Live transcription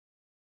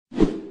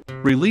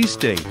Release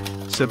date,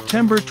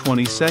 September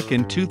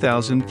 22,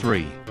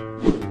 2003.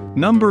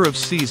 Number of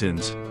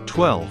seasons,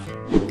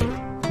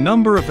 12.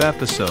 Number of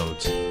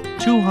episodes,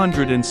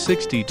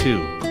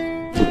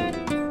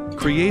 262.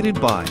 Created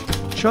by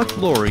Chuck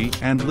Lorre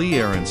and Lee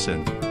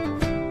Aronsohn.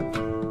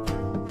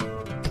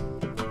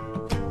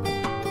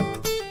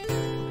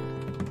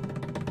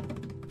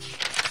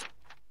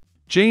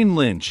 Jane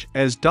Lynch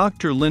as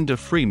Dr. Linda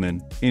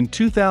Freeman in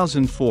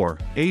 2004,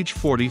 age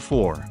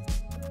 44.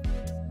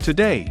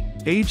 Today,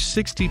 age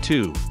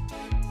 62.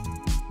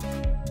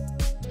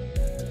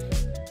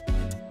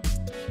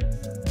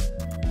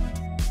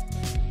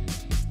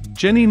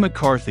 Jenny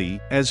McCarthy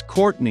as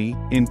Courtney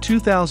in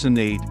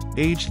 2008,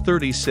 age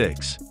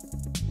 36.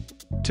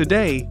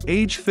 Today,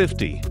 age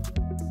 50.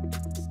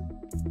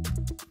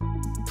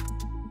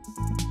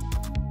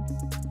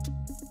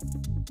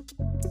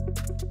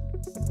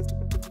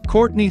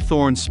 Courtney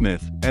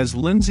Thorne-Smith as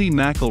Lindsey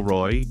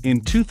McElroy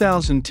in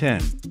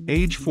 2010,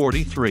 age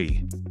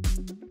 43.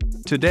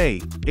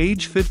 Today,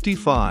 age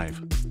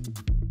 55.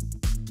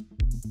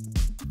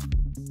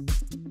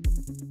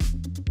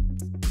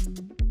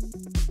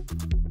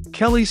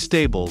 Kelly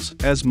Stables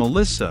as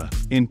Melissa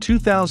in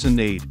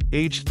 2008,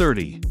 age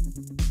 30.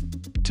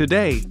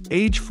 Today,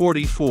 age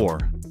 44.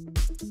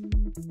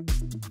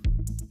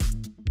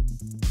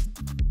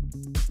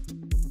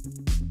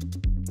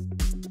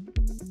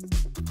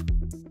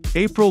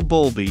 April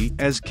Bowlby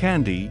as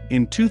Kandi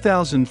in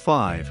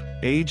 2005,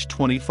 age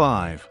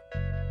 25.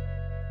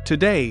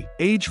 Today,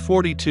 age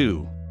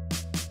 42.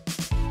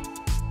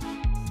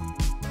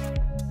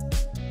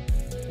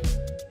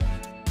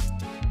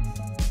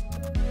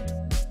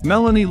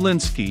 Melanie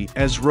Lynskey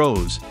as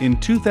Rose in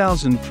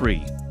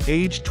 2003,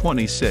 age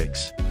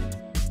 26.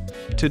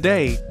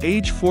 Today,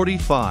 age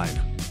 45.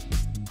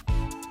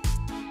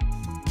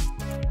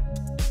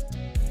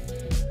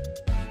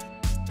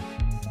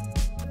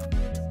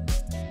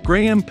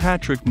 Graham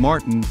Patrick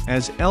Martin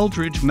as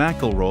Eldridge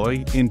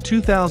McElroy in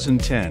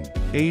 2010,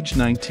 age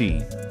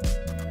 19.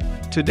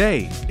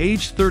 Today,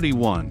 age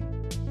 31.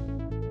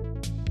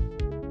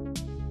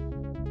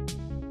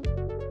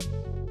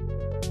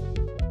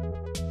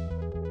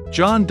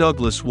 John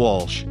Douglas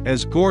Walsh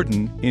as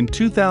Gordon in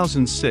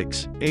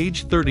 2006,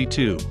 age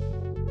 32.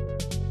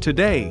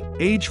 Today,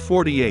 age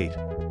 48.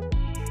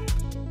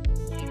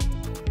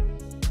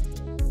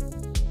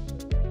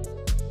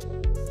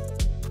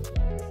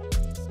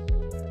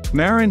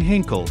 Marin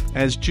Hinkle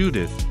as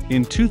Judith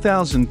in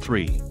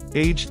 2003,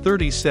 age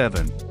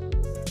 37.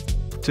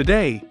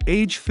 Today,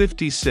 age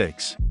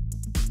 56.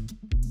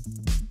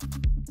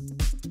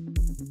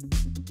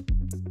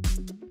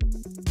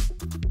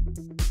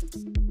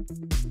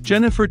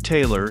 Jennifer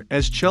Taylor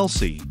as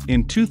Chelsea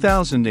in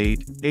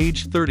 2008,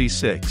 age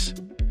 36.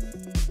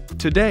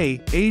 Today,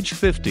 age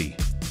 50.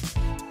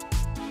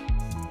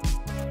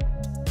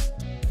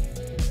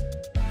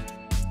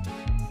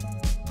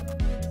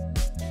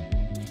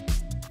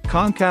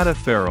 Conchata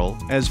Ferrell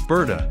as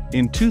Berta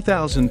in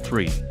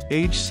 2003,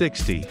 age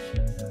 60.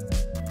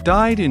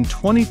 Died in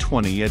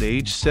 2020 at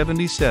age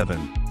 77.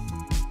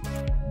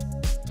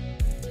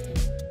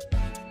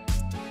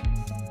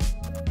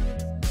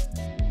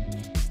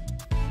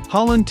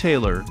 Holland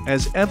Taylor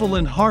as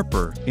Evelyn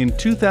Harper in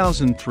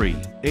 2003,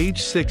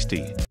 age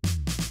 60.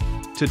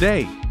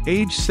 Today,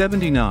 age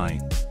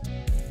 79.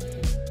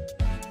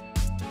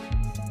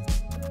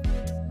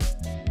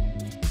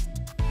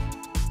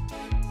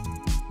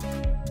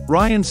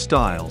 Ryan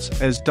Stiles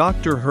as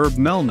Dr. Herb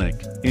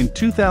Melnick in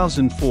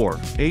 2004,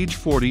 age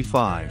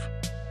 45.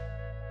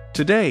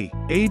 Today,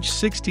 age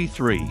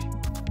 63.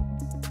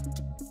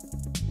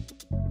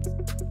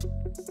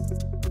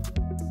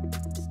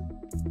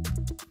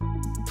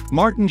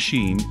 Martin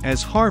Sheen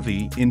as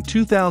Harvey in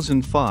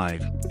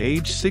 2005,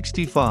 age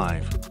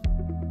 65.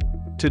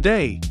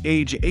 Today,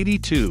 age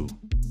 82.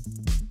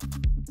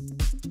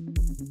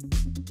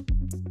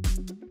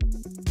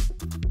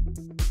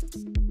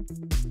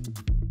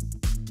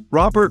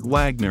 Robert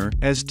Wagner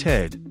as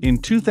Ted in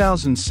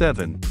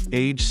 2007,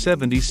 age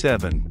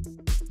 77.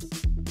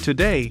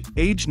 Today,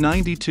 age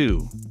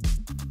 92.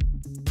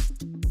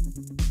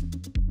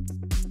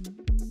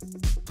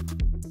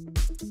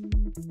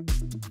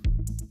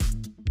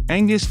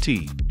 Angus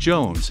T.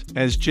 Jones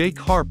as Jake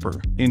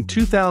Harper in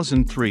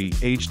 2003,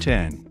 age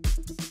 10.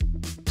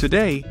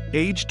 Today,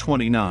 age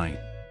 29.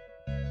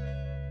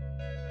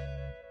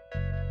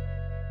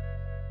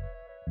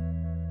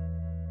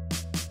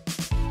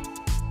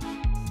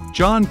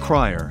 John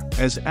Cryer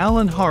as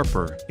Alan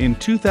Harper in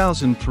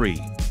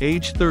 2003,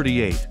 age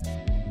 38.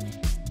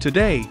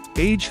 Today,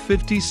 age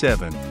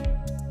 57.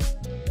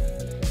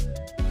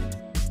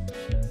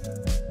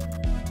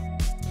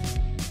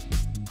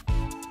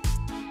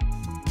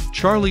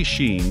 Charlie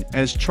Sheen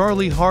as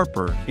Charlie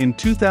Harper in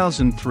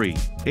 2003,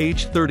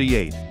 age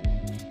 38.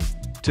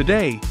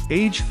 Today,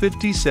 age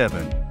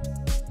 57.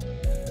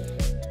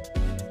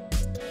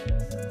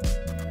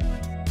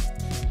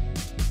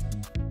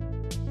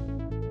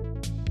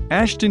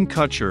 Ashton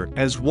Kutcher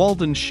as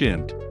Walden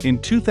Shint in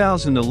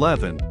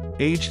 2011,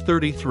 age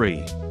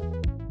 33.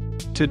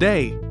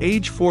 Today,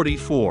 age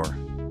 44.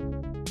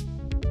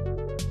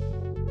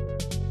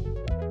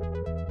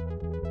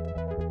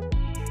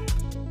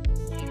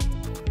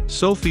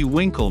 Sophie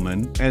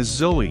Winkleman as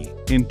Zoe,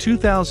 in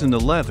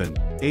 2011,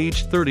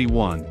 age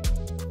 31.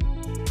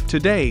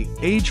 Today,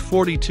 age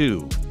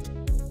 42.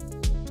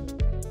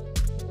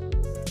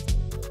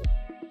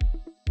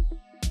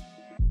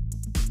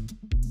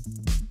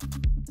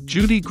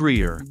 Judy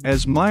Greer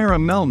as Myra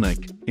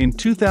Melnick, in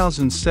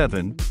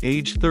 2007,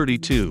 age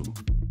 32.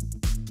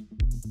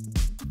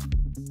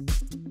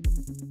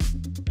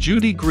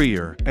 Judy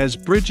Greer as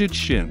Bridget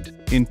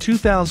Shint, in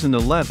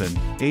 2011,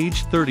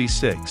 age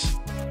 36.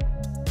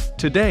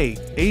 Today,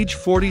 age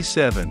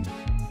 47.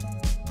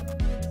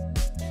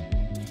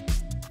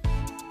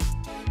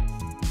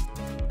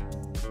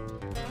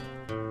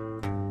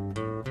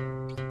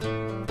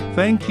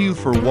 Thank you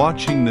for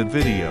watching the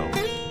video.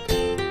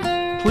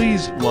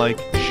 Please like,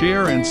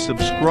 share and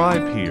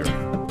subscribe here.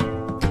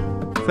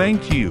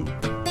 Thank you.